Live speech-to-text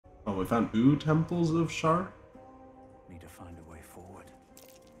Oh, we found temples of Shar? Need to find a way forward.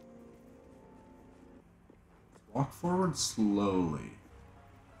 Walk forward slowly.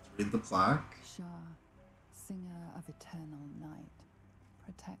 Read the plaque. Shar, singer of eternal night,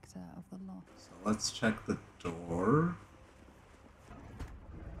 protector of the lost. So let's check the door.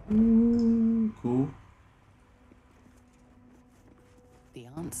 Ooh, cool. The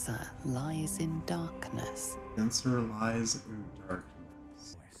answer lies in darkness. The answer lies in darkness.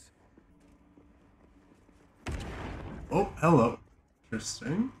 Oh, hello.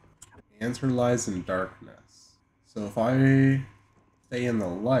 Interesting. The answer lies in darkness. So if I stay in the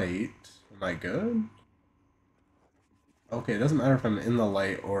light, am I good? Okay, it doesn't matter if I'm in the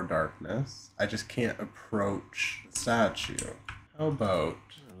light or darkness. I just can't approach the statue. How about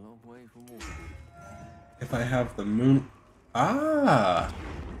if I have the moon? Ah!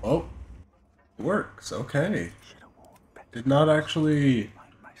 Oh, it works. Okay. Did not actually.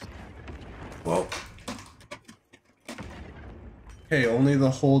 Well. Okay, only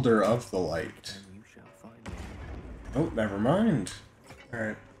the holder of the light. Oh, never mind.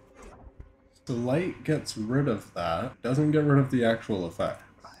 Alright. The light gets rid of that, doesn't get rid of the actual effect.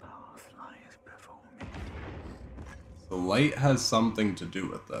 The light has something to do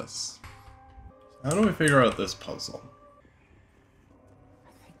with this. How do we figure out this puzzle?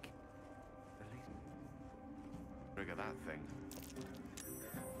 Trigger that thing.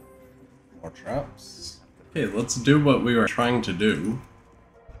 More traps. Okay, let's do what we were trying to do.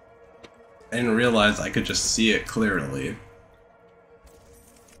 I didn't realize I could just see it clearly.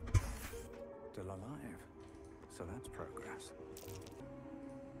 Still alive. So that's progress.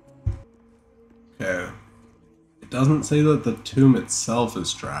 Okay. It doesn't say that the tomb itself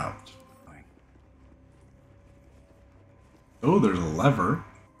is trapped. Oh, there's a lever.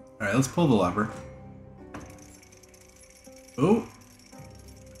 Alright, let's pull the lever. Oh!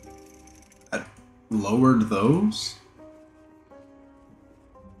 I lowered those?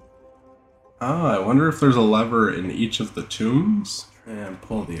 Ah, I wonder if there's a lever in each of the tombs. And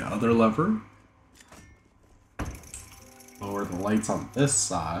pull the other lever. Lower the lights on this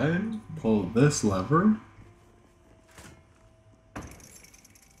side. Pull this lever.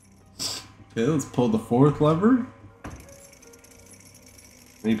 Okay, let's pull the fourth lever.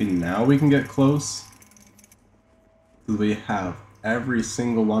 Maybe now we can get close. Because we have every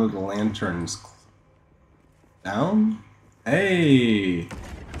single one of the lanterns down. Hey!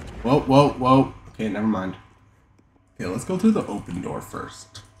 Whoa, whoa, whoa. Okay, never mind. Okay, let's go through the open door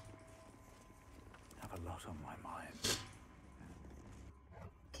first. Have a lot on my mind.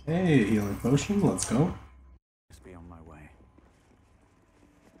 Okay, healing potion, let's go. Just be on my way.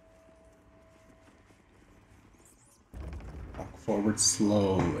 Walk forward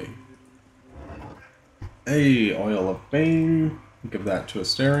slowly. Hey, oil of bane. Give that to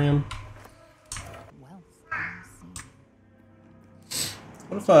Asterion. Wealth unseen.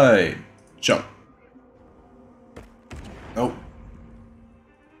 What if I jump? Nope.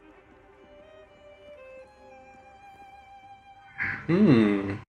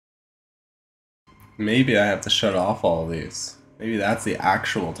 Maybe I have to shut off all these. Maybe that's the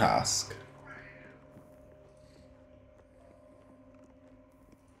actual task.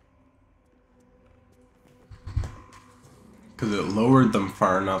 Because it lowered them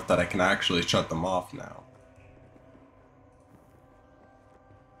far enough that I can actually shut them off now.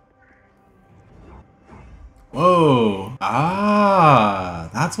 Whoa!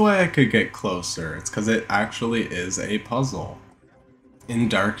 Ah! That's why I could get closer. It's because it actually is a puzzle. In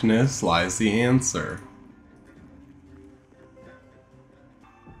darkness lies the answer.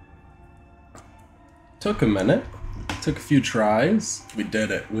 Took a minute. Took a few tries. We did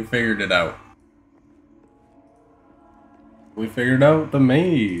it. We figured it out. We figured out the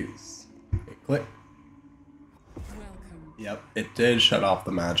maze. Okay, click. Welcome. Yep, it did shut off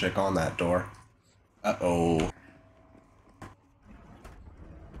the magic on that door. Uh-oh.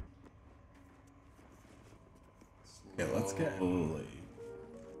 Okay, let's get slowly.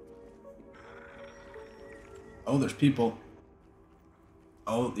 Oh, there's people.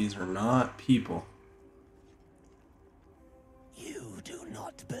 Oh, these are not people. You do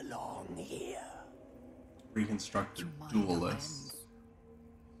not belong here. Reconstructed You mind duelists. cleanse.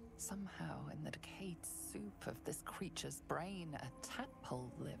 Somehow, in the decayed soup of this creature's brain, a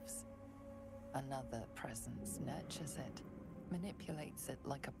tadpole lives. Another presence nurtures it, manipulates it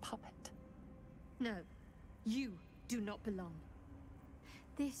like a puppet. No, you do not belong.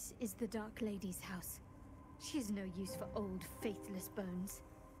 This is the Dark Lady's house. She is no use for old, faithless bones.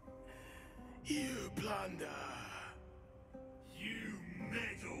 You plunder. You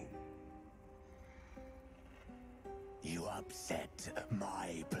meddle. You upset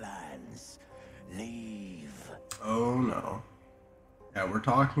my plans. Leave. Oh no. Yeah, we're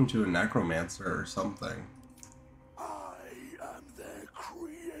talking to a necromancer or something. I am their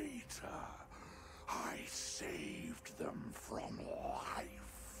creator. I saved them from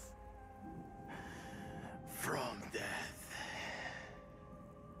life. From death.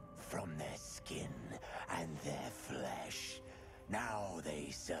 From their skin and their flesh. Now they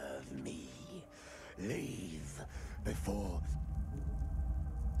serve me. Leave before...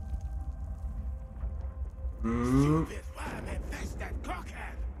 Stupid worm-infested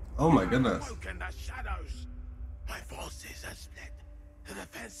cockhead! Oh my You have goodness. awoken the shadows. My forces are split. The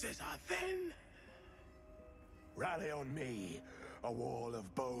defenses are thin. Rally on me. A wall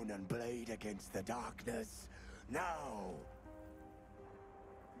of bone and blade against the darkness. Now!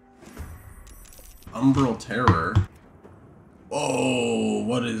 Umbral Terror. Whoa,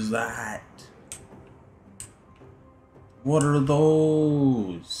 what is that? What are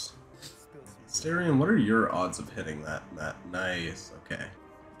those? Starion, what are your odds of hitting that? Nice, okay.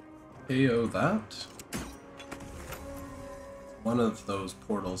 KO that. One of those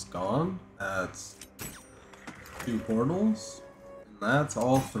portals gone. That's 2 portals. And that's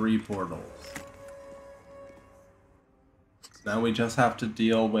all 3 portals. So now we just have to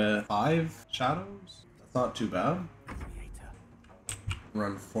deal with 5 shadows. That's not too bad.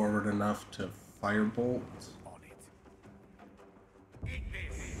 Run forward enough to firebolt.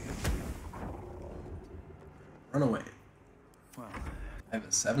 Run away. Well, I have a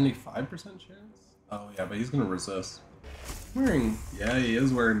 75% chance? Oh yeah, but he's gonna resist. Wearing... yeah, he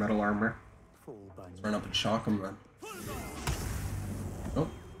is wearing metal armor. Let's run up and shock him then. Oh.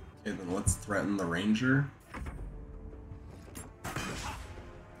 Okay, then let's threaten the ranger.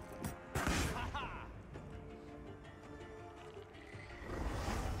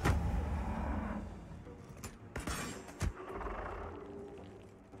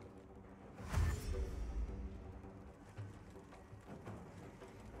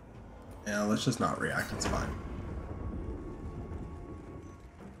 Yeah, let's just not react, it's fine.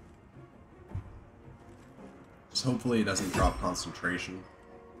 Just hopefully he doesn't drop concentration.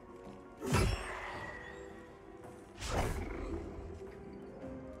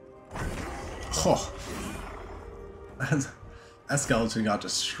 Oh! That skeleton got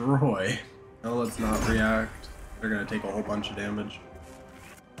destroyed. No, let's not react. They're gonna take a whole bunch of damage.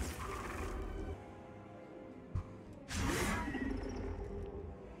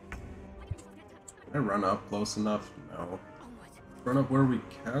 Can I run up close enough? No. Run up where we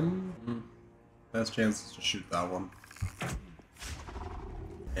can? Best chance is to shoot that one.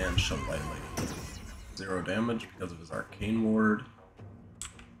 And show lightly. 0 damage because of his arcane ward.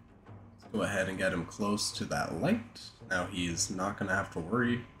 Let's go ahead and get him close to that light. Now he's not gonna have to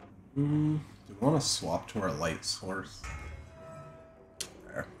worry. Do we want to swap to our light source?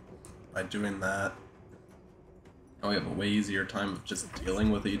 There. By doing that, now we have a way easier time of just dealing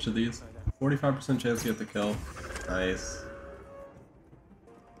with each of these. 45% chance to get the kill. Nice.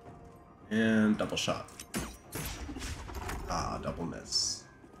 And double shot. Ah, double miss.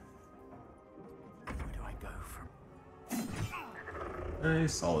 where do I go from?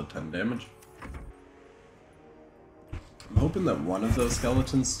 Nice, solid 10 damage. I'm hoping that one of those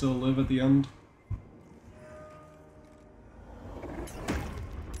skeletons still live at the end.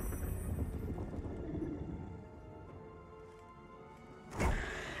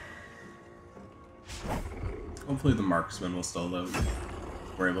 Hopefully the marksman will still live.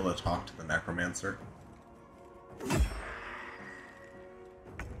 We're able to talk to the necromancer.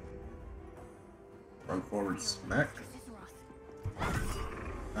 Run forward, smack.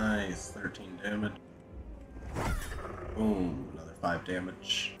 Nice, 13 damage. Boom, another 5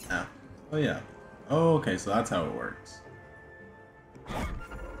 damage. Ah. Oh yeah. Oh, okay, so that's how it works.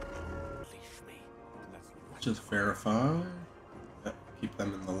 Just verify. Yep, keep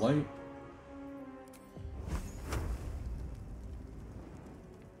them in the light.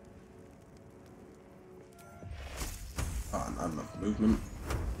 Ah, not enough movement.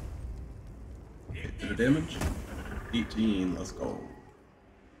 Okay, bit of damage. 18, let's go.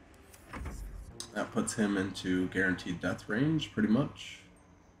 That puts him into guaranteed death range, pretty much.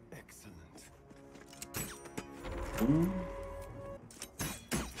 Excellent. Boom.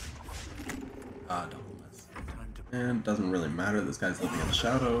 Ah, double miss. And doesn't really matter, this guy's living in the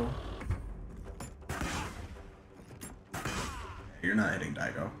shadow. You're not hitting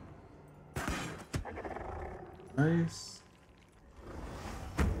Daigo. Nice.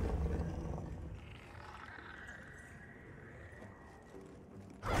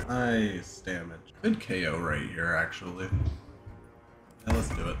 Nice damage. Good KO right here, actually. Yeah, let's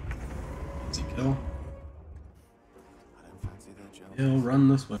do it. Easy kill. I don't fancy that job. He'll run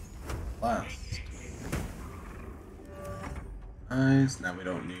this way. Last. Nice, now we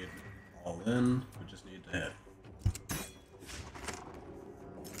don't need all in, we just need to hit.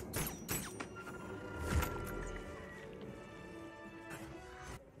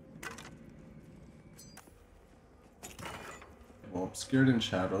 Well, obscured in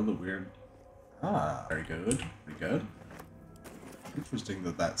shadow, the weird... Ah, very good, pretty good. Interesting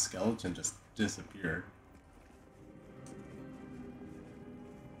that that skeleton just disappeared.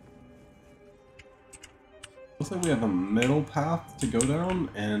 Looks like we have a middle path to go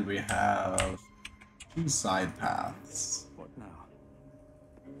down, and we have 2 side paths. What now?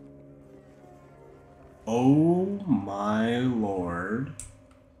 Oh my lord.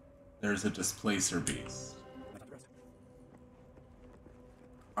 There's a displacer beast.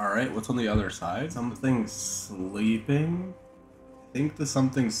 Alright, what's on the other side? Something sleeping? I think the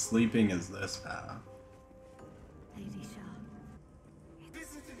something sleeping is this path. Lady Shar.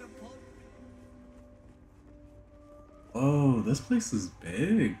 Oh, this place is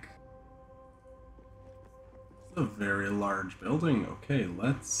big. It's a very large building. Okay,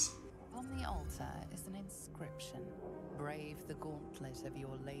 let's... On the altar is an inscription. Brave the gauntlet of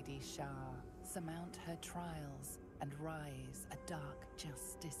your Lady Shar, surmount her trials, and rise a dark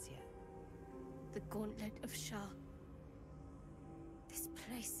justiciar. The Gauntlet of Shar. This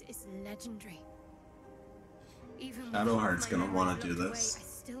place is legendary. Even with Shadowheart's my gonna memory want to do blocked away, this. I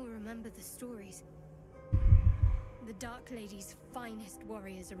still remember the stories. The Dark Lady's finest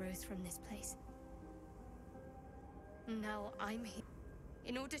warriors arose from this place. Now I'm here.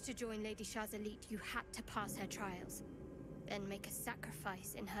 In order to join Lady Shar's elite, you had to pass her trials, then make a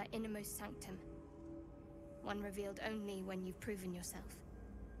sacrifice in her innermost sanctum. One revealed only when you've proven yourself.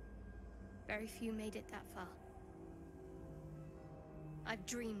 Very few made it that far. I've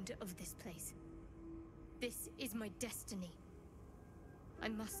dreamed of this place. This is my destiny. I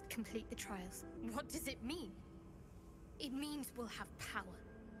must complete the trials. What does it mean? It means we'll have power.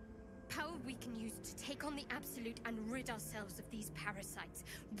 Power we can use to take on the Absolute and rid ourselves of these parasites,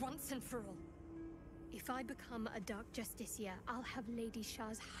 once and for all. If I become a Dark Justiciar, I'll have Lady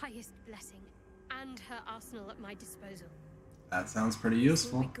Shar's highest blessing, and her arsenal at my disposal. That sounds pretty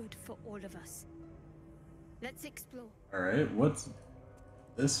This will useful. be good for all of us. Let's explore. Alright, what's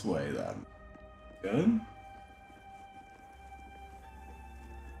this way then? Good?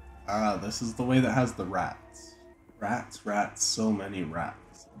 Ah, this is the way that has the rats. Rats, rats, so many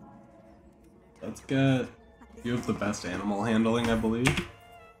rats. Let's get... You have the best animal handling, I believe.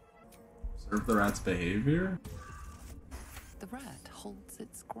 Observe the rat's behavior. The rat holds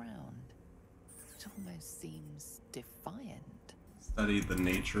its ground. It almost seems defiant. Study the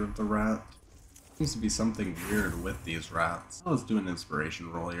nature of the rat. Seems to be something weird with these rats. Let's do an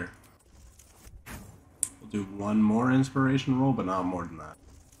inspiration roll here. We'll do one more inspiration roll, but not more than that.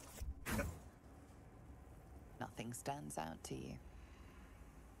 Yep. Nothing stands out to you.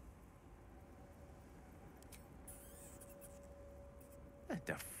 A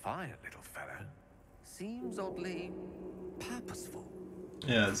defiant little fellow. Seems oddly purposeful.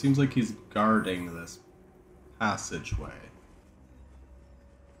 Yeah, it seems like he's guarding this passageway.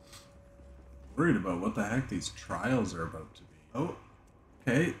 Worried about what the heck these trials are about to be. Oh,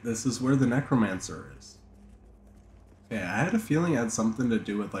 okay, this is where the necromancer is. Okay, I had a feeling it had something to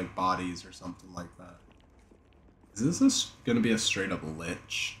do with like bodies or something like that. Is this gonna be a straight up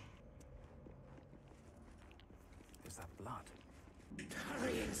lich? Is that blood?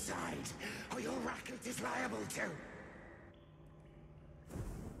 Hurry inside, or your racket is liable to.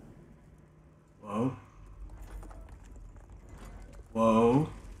 Whoa. Whoa.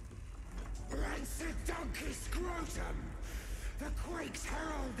 Rancid donkey scrotum! The quakes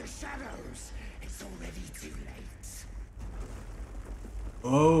herald the shadows. It's already too late.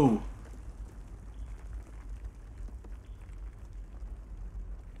 Whoa.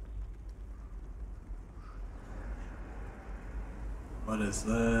 What is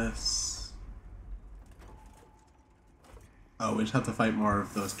this? Oh, we just have to fight more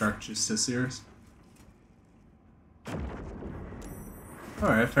of those Dark Justiciars.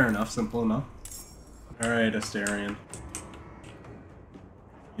 Alright, fair enough, simple enough. Alright, Astarion.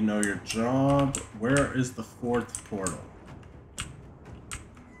 You know your job. Where is the 4th portal?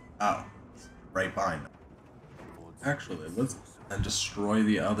 Oh, it's right behind it. Actually, let's destroy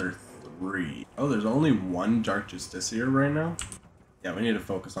the other 3. Oh, there's only 1 Dark Justiciar right now? Yeah, we need to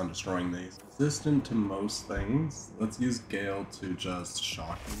focus on destroying these. Resistant to most things. Let's use Gale to just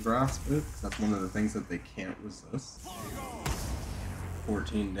shock and grasp it, 'cause that's one of the things that they can't resist.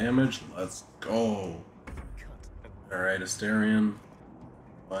 14 damage, let's go. Alright, Astarion.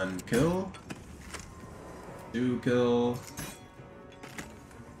 1 kill. 2 kill.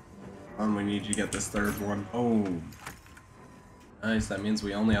 We need you to get this 3rd one. Oh. Nice, that means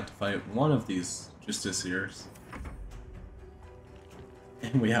we only have to fight one of these Justiciars.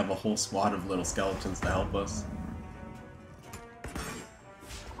 And we have a whole squad of little skeletons to help us.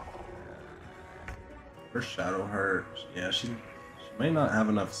 Where's Shadowheart? Yeah, she may not have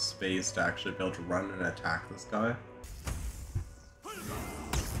enough space to actually be able to run and attack this guy.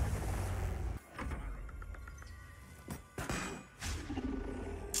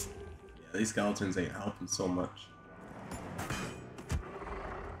 Yeah, these skeletons ain't helping so much.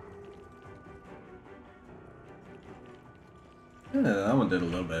 Yeah, that one did a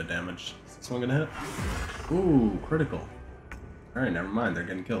little bit of damage. Is this one gonna hit? Ooh, critical. Alright, never mind, they're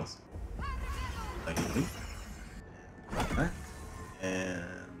getting kills. Likely. Okay. And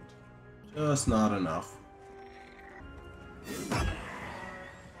just not enough.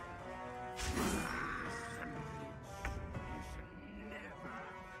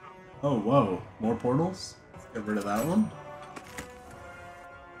 Oh, whoa. More portals? Let's get rid of that one.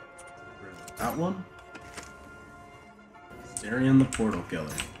 Get rid of that one. Starion the Portal Killer.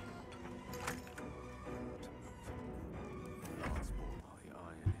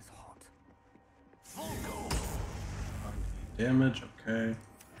 Damage, okay.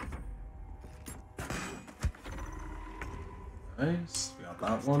 Nice, we got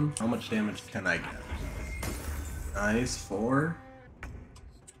that one. How much damage can I get? Nice, 4. I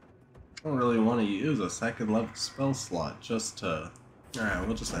don't really want to use a second level spell slot just to... Alright,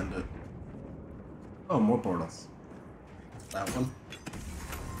 we'll just end it. Oh, more portals. That one.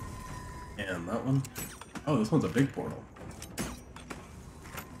 And that one. Oh, this one's a big portal.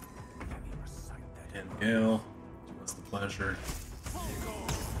 And Gale. What's the pleasure?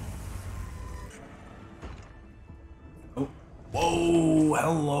 Oh. Whoa!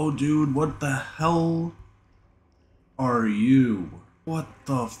 Hello, dude. What the hell are you? What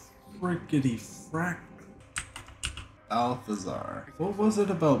the frickety frack? Balthazar. What was it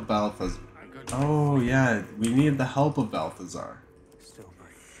about Balthazar? Oh yeah, we need the help of Balthazar.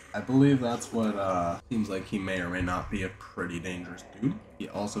 I believe that's what seems like he may or may not be a pretty dangerous dude. He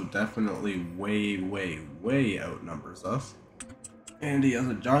also definitely way outnumbers us. And he has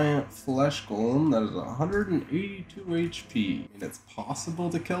a giant flesh golem that is 182 HP. I mean, it's possible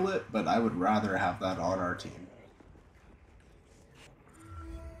to kill it, but I would rather have that on our team.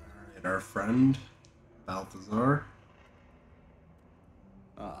 Alright, our friend, Balthazar.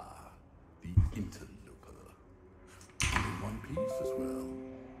 Ah, the interloper. In one piece as well.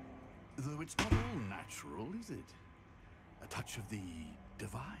 Though it's not all natural, is it? A touch of the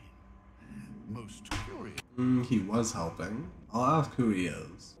divine. Most curious. He was helping. I'll ask who he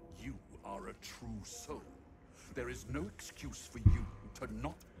is. You are a true soul. There is no excuse for you to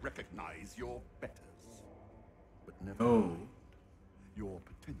not recognize your betters. But never mind. Your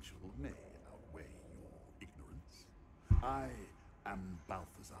potential may outweigh your ignorance. I am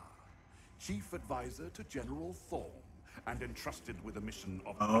Balthazar, Chief Advisor to General Thorm, and entrusted with a mission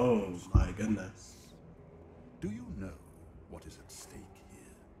of... Oh my goodness. Do you know what is at stake here?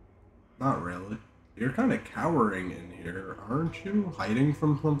 Not really. You're kind of cowering in here, aren't you? Hiding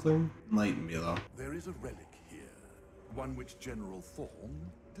from something? Enlighten me though. There is a relic here, one which General Thorm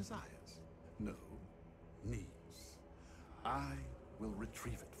desires. No, needs. I will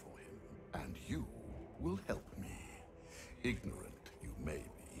retrieve it for him, and you will help me. Ignorant you may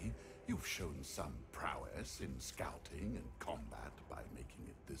be, you've shown some prowess in scouting and combat by making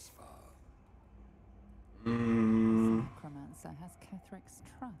it this far. Necromancer has Kethric's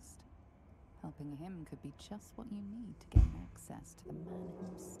trust. Helping him could be just what you need to gain access to the man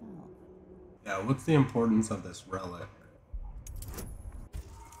himself. Yeah, what's the importance of this relic?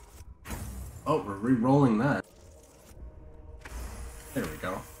 Oh, we're re-rolling that. There we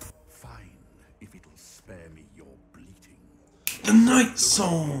go. Fine, if it'll spare me your bleating. The Night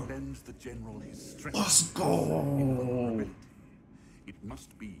Song! Lends the general his strength. Let's go! It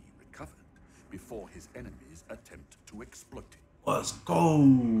must be recovered before his enemies attempt to exploit it. Let's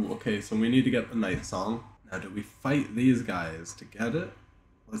go! Okay, so we need to get the Night Song. Now, do we fight these guys to get it?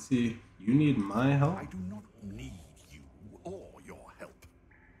 Let's see. You need my help? I do not need you or your help.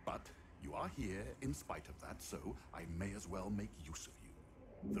 But you are here in spite of that, so I may as well make use of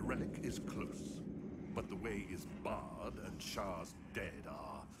you. The relic is close, but the way is barred and Shar's dead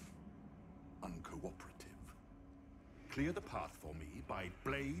are uncooperative. Clear the path for me by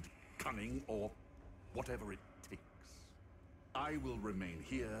blade, cunning, or whatever it takes. I will remain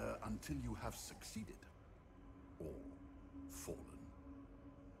here until you have succeeded. Or fallen.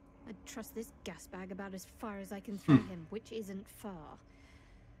 I'd trust this gas bag about as far as I can throw him, which isn't far.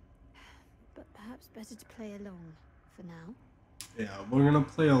 But perhaps better to play along for now. Yeah, we're gonna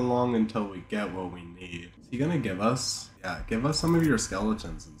play along until we get what we need. Is he gonna give us? Yeah, give us some of your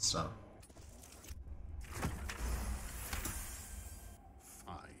skeletons and stuff.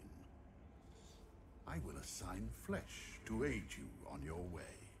 Fine. I will assign flesh to aid you on your way.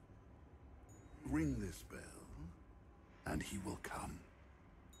 Ring this bell, and he will come.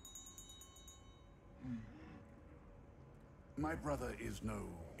 My brother is no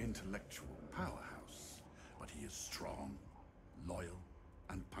intellectual powerhouse, but he is strong, loyal,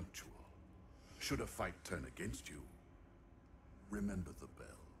 and punctual. Should a fight turn against you, remember the bell.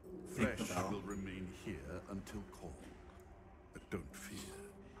 Take the Flesh bell. will remain here until called. But don't fear,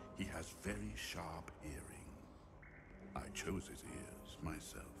 he has very sharp hearing. I chose his ears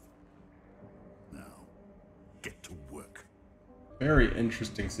myself. Now, get to work. Very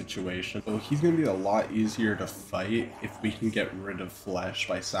interesting situation. So he's going to be a lot easier to fight if we can get rid of flesh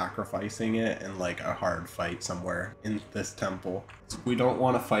by sacrificing it in like a hard fight somewhere in this temple. So we don't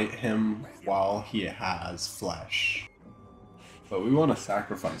want to fight him while he has flesh. But we want to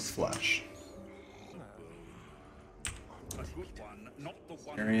sacrifice flesh. A good one, not the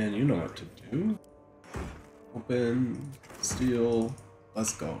one. Arian, you know what to do. Open, steal,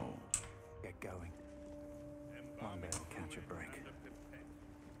 let's go. Get going. One minute, catch a break.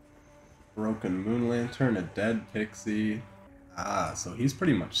 Broken moon lantern, a dead pixie. Ah, so he's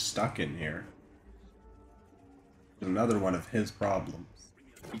pretty much stuck in here. Another one of his problems.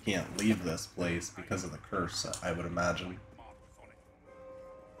 He can't leave this place because of the curse, I would imagine.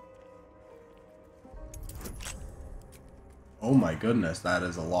 Oh my goodness, that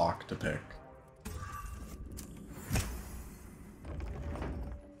is a lock to pick.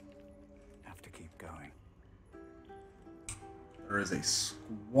 Have to keep going. There is a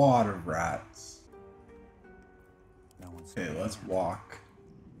squad of rats. No one's Okay, let's walk.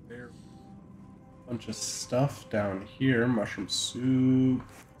 Bunch of stuff down here. Mushroom soup.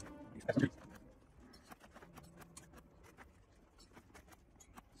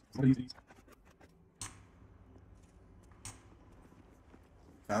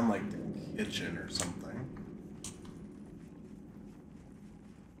 Found like the kitchen or something.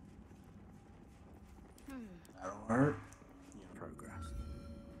 That'll hurt. progress.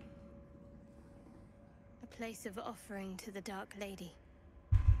 A place of offering to the Dark Lady.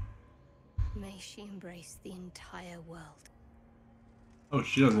 May she embrace the entire world. Oh,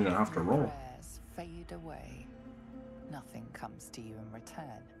 she doesn't even have to roll. Prayers fade away. Nothing comes to you in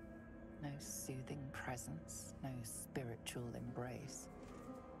return. No soothing presence, no spiritual embrace.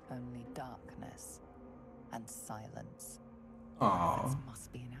 Only darkness and silence. Aww. Efforts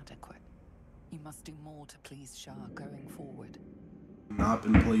must be inadequate. You must do more to please Shar going forward. Not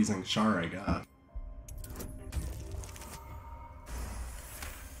been pleasing Shar, I guess.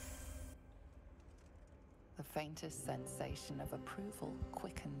 The faintest sensation of approval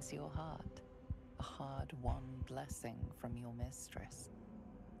quickens your heart. A hard-won blessing from your mistress.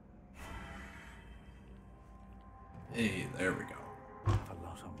 Hey, there we go. Have a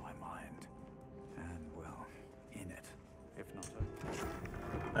lot on my mind. And, well, in it. If not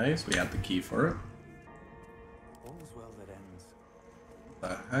Nice, we got the key for it. all's well that ends.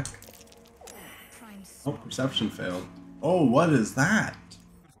 The heck? Prime Oh, swamp. perception failed. Oh, what is that?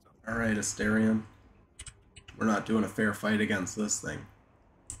 Alright, Asterion. We're not doing a fair fight against this thing.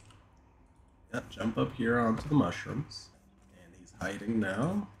 Yep, jump up here onto the mushrooms. And he's hiding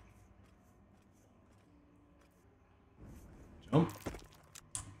now. Jump.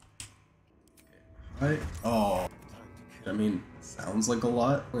 Okay, hi. Oh. I mean, sounds like a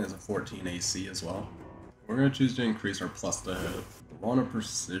lot. He has a 14 AC as well. We're going to choose to increase our plus to hit. We want a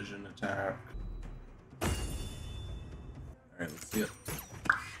precision attack. Alright, let's see it.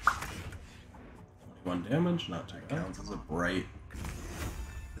 21 damage, not too counts as a bright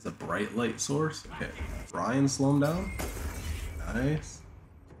light source. Okay, Ryan, slow him down. Nice.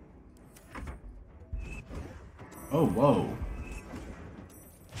 Oh, whoa.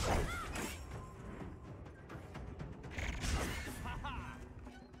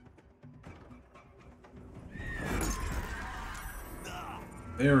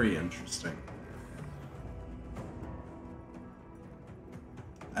 Very interesting.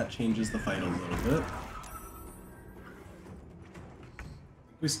 That changes the fight a little bit.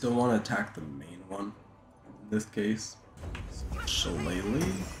 We still want to attack the main one in this case.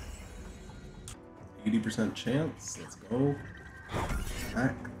 Shillelagh. 80% chance. Let's go.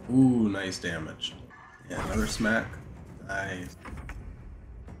 Smack. Ooh, nice damage. Yeah, another smack. Nice.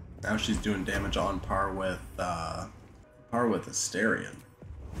 Now she's doing damage on par with Asterion.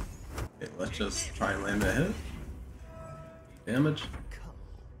 Okay, let's just try and land a hit. Damage.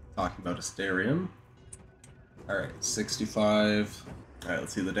 Talking about Asterion. Alright, 65. Alright,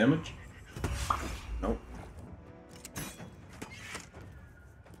 let's see the damage. Nope.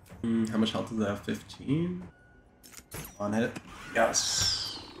 How much health does it have? 15? On hit.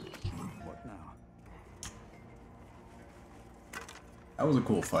 Yes! What now? That was a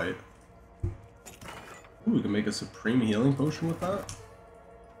cool fight. Ooh, we can make a supreme healing potion with that.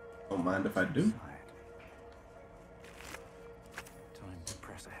 Don't mind if I do. Time to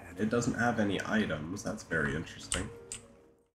press ahead. It doesn't have any items. That's very interesting.